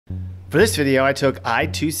For this video, I took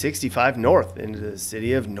I-265 north into the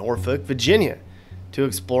city of Norfolk, Virginia to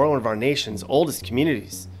explore one of our nation's oldest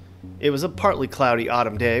communities. It was a partly cloudy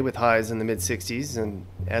autumn day with highs in the mid-60s, and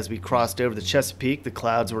as we crossed over the Chesapeake, the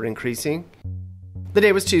clouds were increasing. The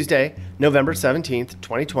day was Tuesday, November 17th,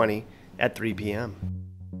 2020 at 3 p.m.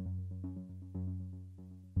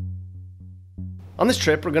 On this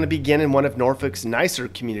trip, we're going to begin in one of Norfolk's nicer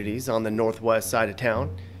communities on the northwest side of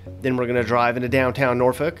town. Then we're going to drive into downtown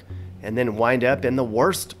Norfolk, and then wind up in the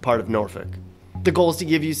worst part of Norfolk. The goal is to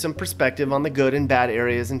give you some perspective on the good and bad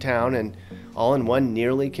areas in town, and all in one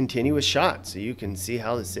nearly continuous shot, so you can see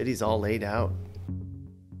how the city's all laid out.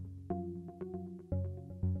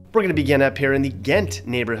 We're going to begin up here in the Ghent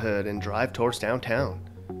neighborhood and drive towards downtown.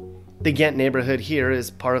 The Ghent neighborhood here is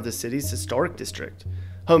part of the city's historic district.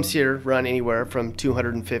 Homes here run anywhere from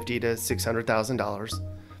 $250,000 to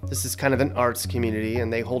 $600,000. This is kind of an arts community,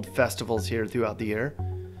 and they hold festivals here throughout the year.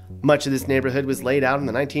 Much of this neighborhood was laid out in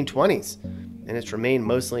the 1920s, and it's remained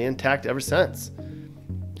mostly intact ever since.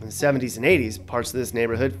 In the 70s and 80s, parts of this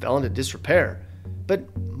neighborhood fell into disrepair,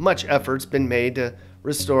 but much effort's been made to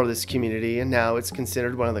restore this community, and now it's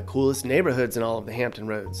considered one of the coolest neighborhoods in all of the Hampton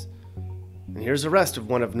Roads. And here's the rest of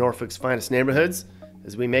one of Norfolk's finest neighborhoods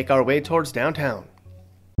as we make our way towards downtown.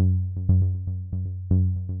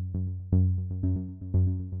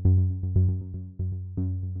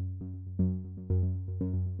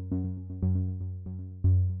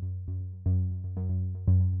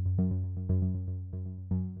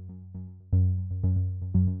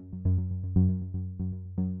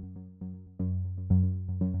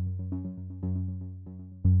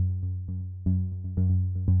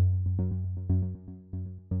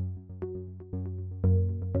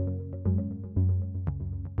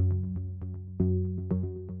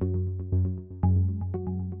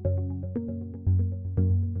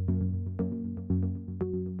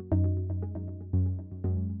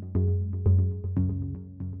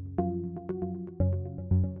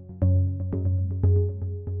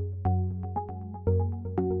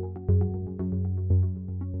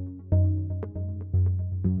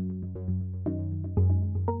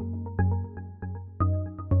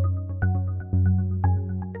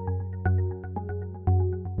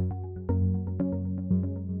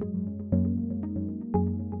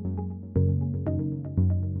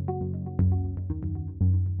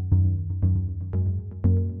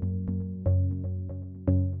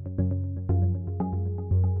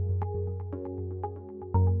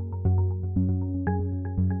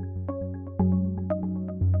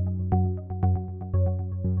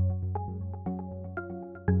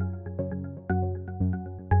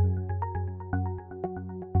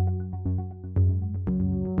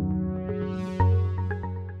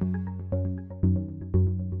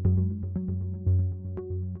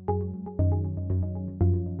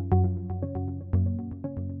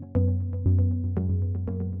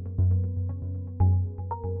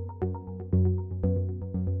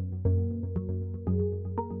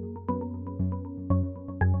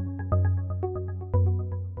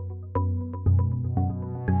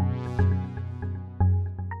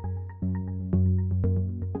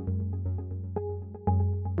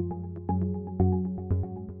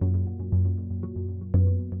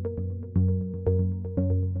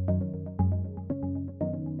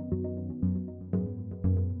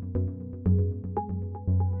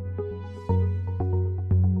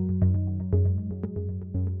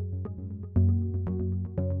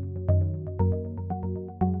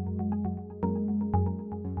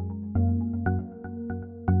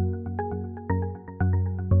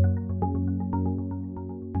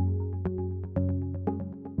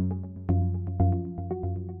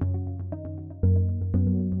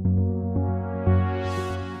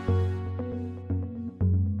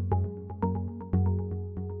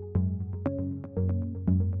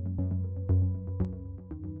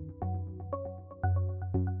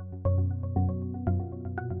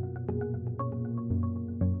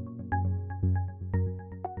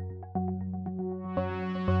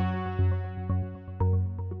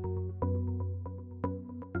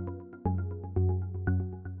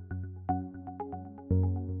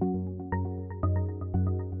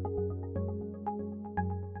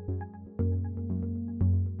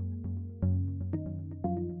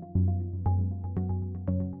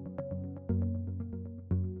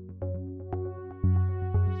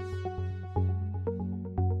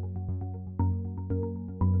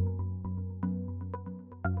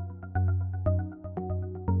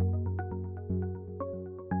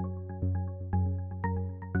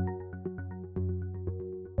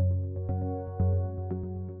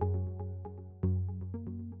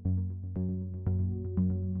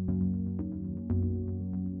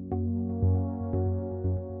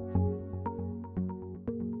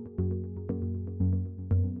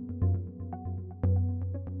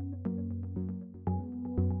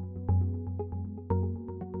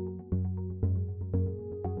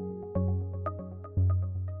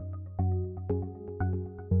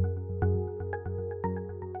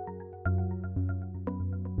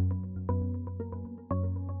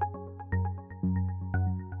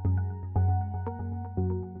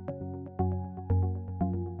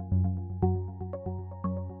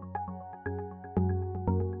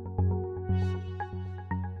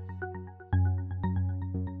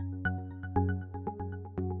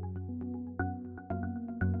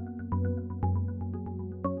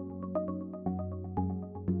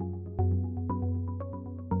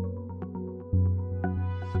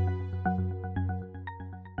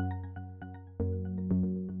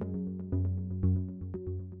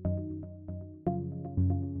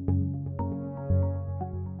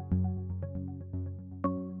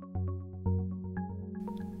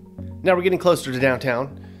 Now we're getting closer to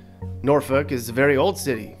downtown. Norfolk is a very old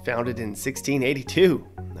city, founded in 1682.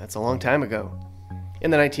 That's a long time ago. In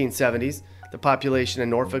the 1970s, the population in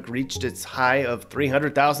Norfolk reached its high of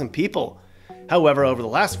 300,000 people. However, over the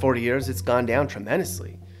last 40 years, it's gone down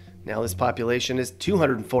tremendously. Now this population is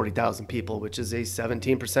 240,000 people, which is a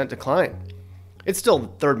 17% decline. It's still the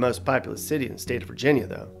third most populous city in the state of Virginia,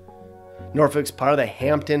 though. Norfolk's part of the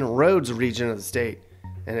Hampton Roads region of the state,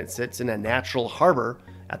 and it sits in a natural harbor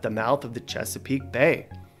at the mouth of the Chesapeake Bay.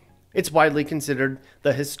 It's widely considered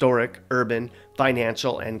the historic, urban,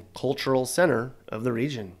 financial, and cultural center of the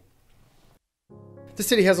region. The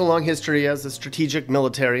city has a long history as a strategic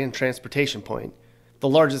military and transportation point. The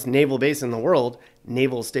largest naval base in the world,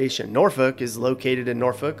 Naval Station Norfolk, is located in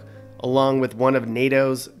Norfolk, along with one of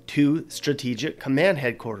NATO's 2 strategic command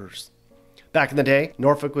headquarters. Back in the day,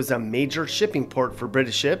 Norfolk was a major shipping port for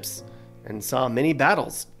British ships and saw many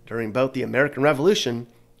battles during both the American Revolution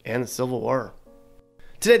and the Civil War.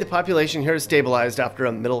 Today, the population here is stabilized after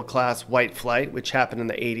a middle-class white flight, which happened in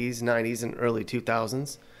the 80s, 90s, and early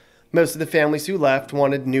 2000s. Most of the families who left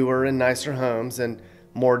wanted newer and nicer homes and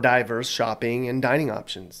more diverse shopping and dining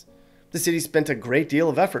options. The city spent a great deal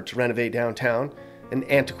of effort to renovate downtown, and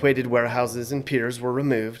antiquated warehouses and piers were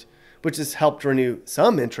removed, which has helped renew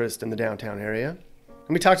some interest in the downtown area. And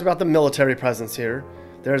we talked about the military presence here.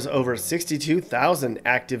 There's over 62,000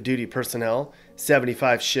 active duty personnel,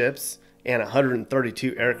 75 ships, and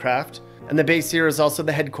 132 aircraft. And the base here is also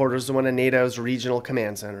the headquarters of one of NATO's regional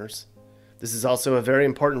command centers. This is also a very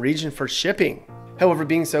important region for shipping. However,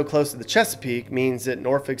 being so close to the Chesapeake means that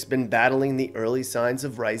Norfolk's been battling the early signs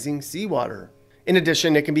of rising seawater. In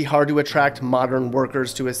addition, it can be hard to attract modern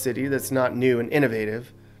workers to a city that's not new and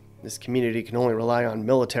innovative. This community can only rely on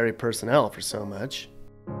military personnel for so much.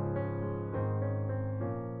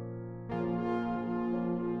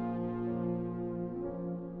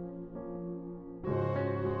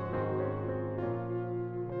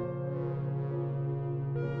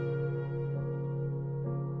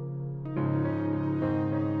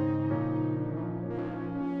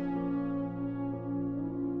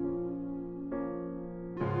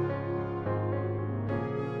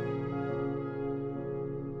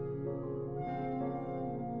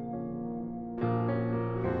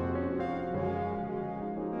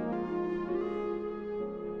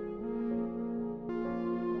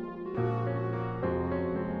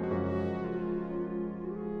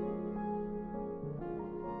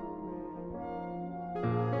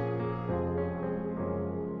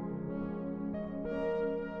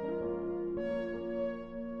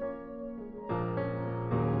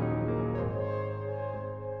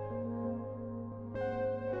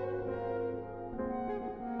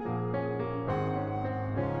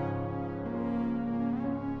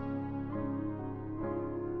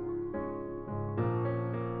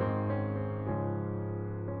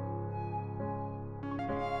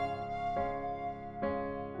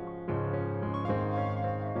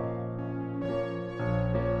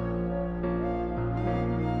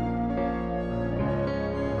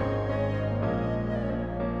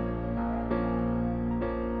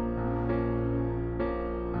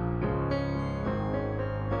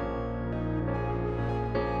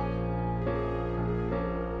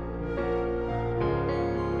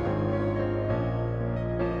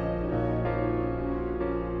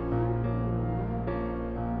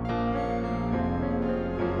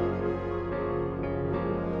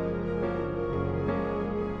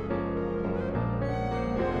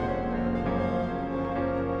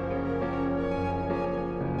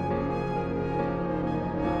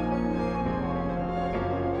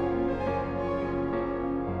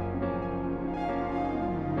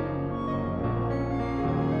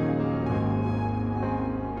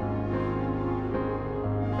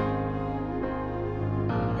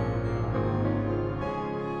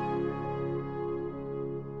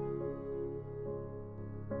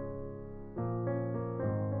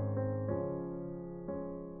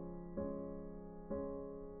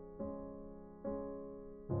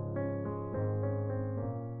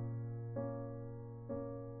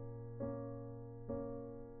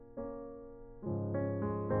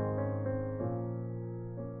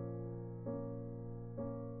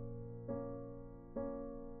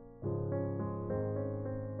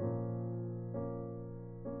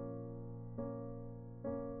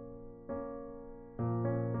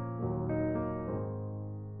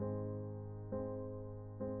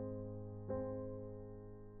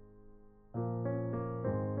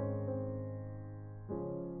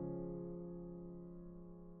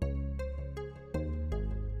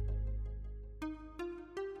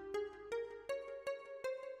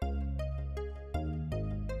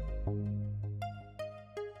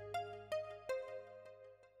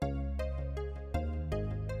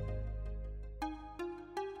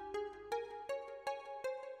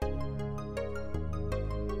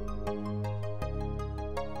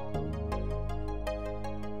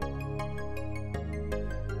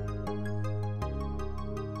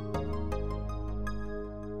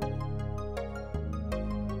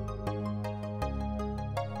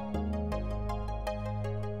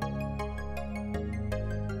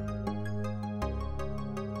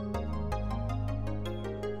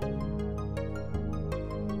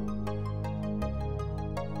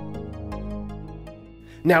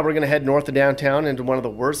 Now we're going to head north of downtown into one of the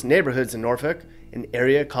worst neighborhoods in Norfolk, an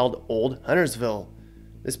area called Old Huntersville.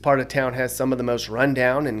 This part of town has some of the most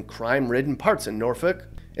rundown and crime-ridden parts in Norfolk.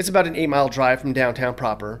 It's about an 8-mile drive from downtown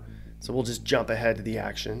proper, so we'll just jump ahead to the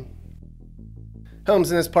action.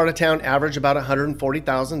 Homes in this part of town average about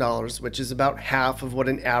 $140,000, which is about half of what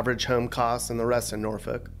an average home costs in the rest of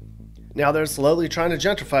Norfolk. Now they're slowly trying to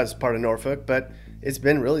gentrify this part of Norfolk, but it's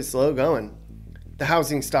been really slow going. The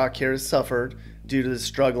housing stock here has suffered due to the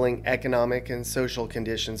struggling economic and social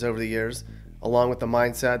conditions over the years, along with the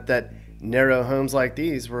mindset that narrow homes like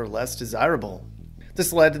these were less desirable.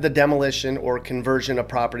 This led to the demolition or conversion of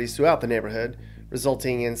properties throughout the neighborhood,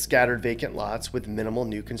 resulting in scattered vacant lots with minimal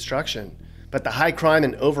new construction. But the high crime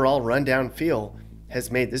and overall rundown feel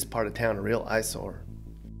has made this part of town a real eyesore.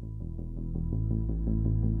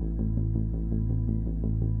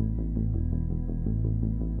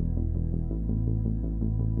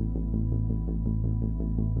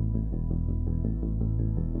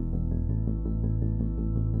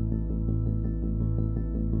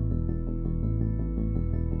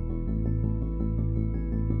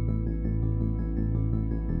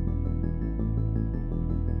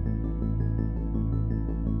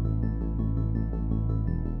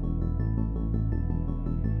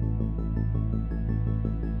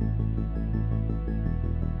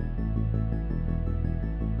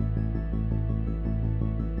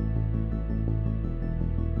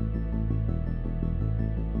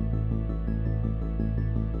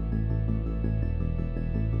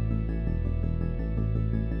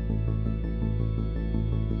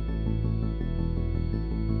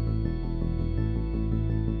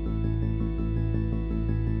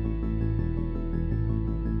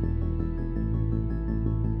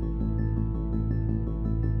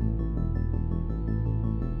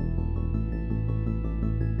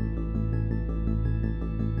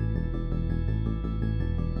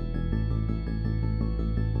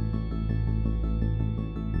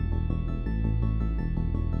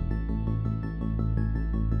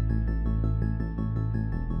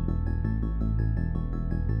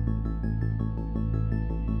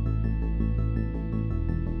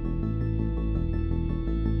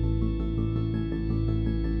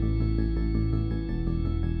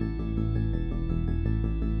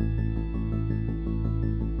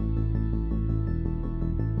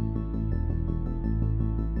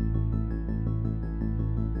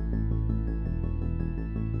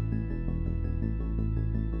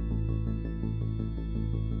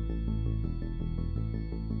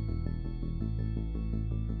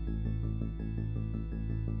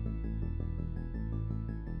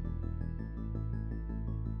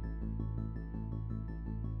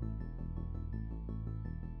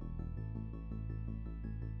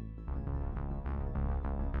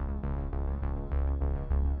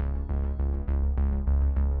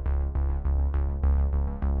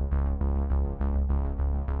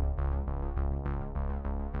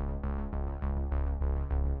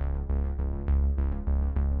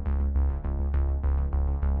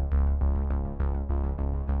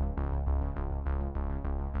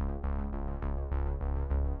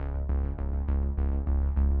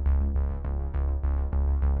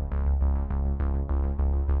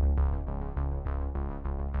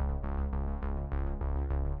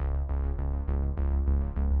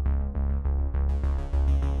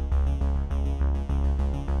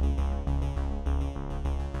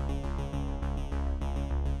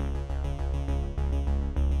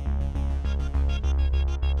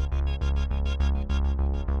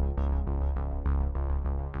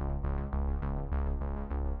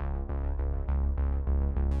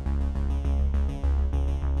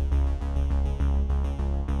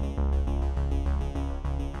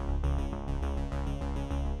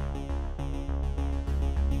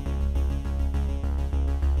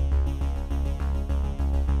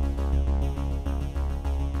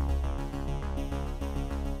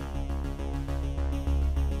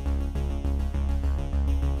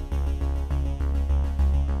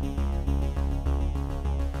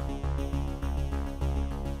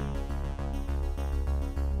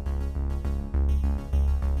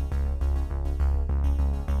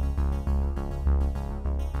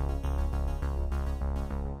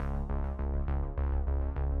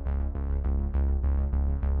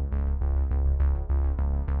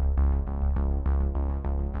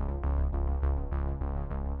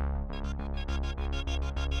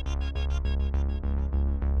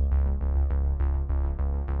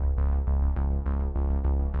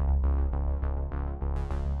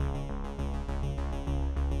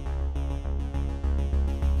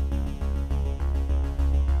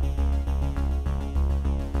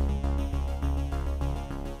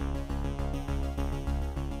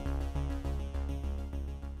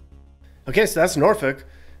 Okay, so that's Norfolk,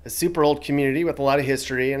 a super old community with a lot of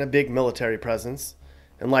history and a big military presence.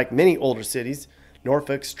 And like many older cities,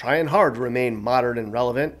 Norfolk's trying hard to remain modern and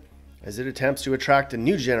relevant as it attempts to attract a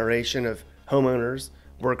new generation of homeowners,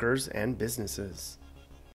 workers, and businesses.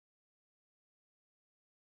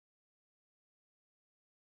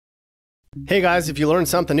 Hey guys, if you learned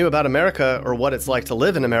something new about America or what it's like to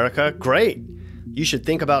live in America, great! You should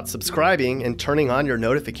think about subscribing and turning on your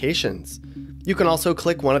notifications. You can also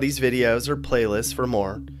click one of these videos or playlists for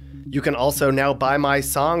more. You can also now buy my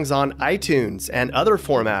songs on iTunes and other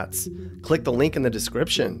formats. Click the link in the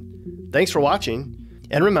description. Thanks for watching.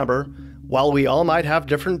 And remember, while we all might have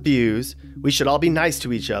different views, we should all be nice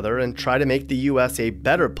to each other and try to make the U.S. a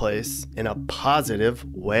better place in a positive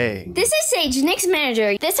way. This is Sage, Nick's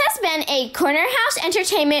manager. This has been a Corner House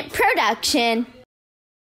Entertainment production.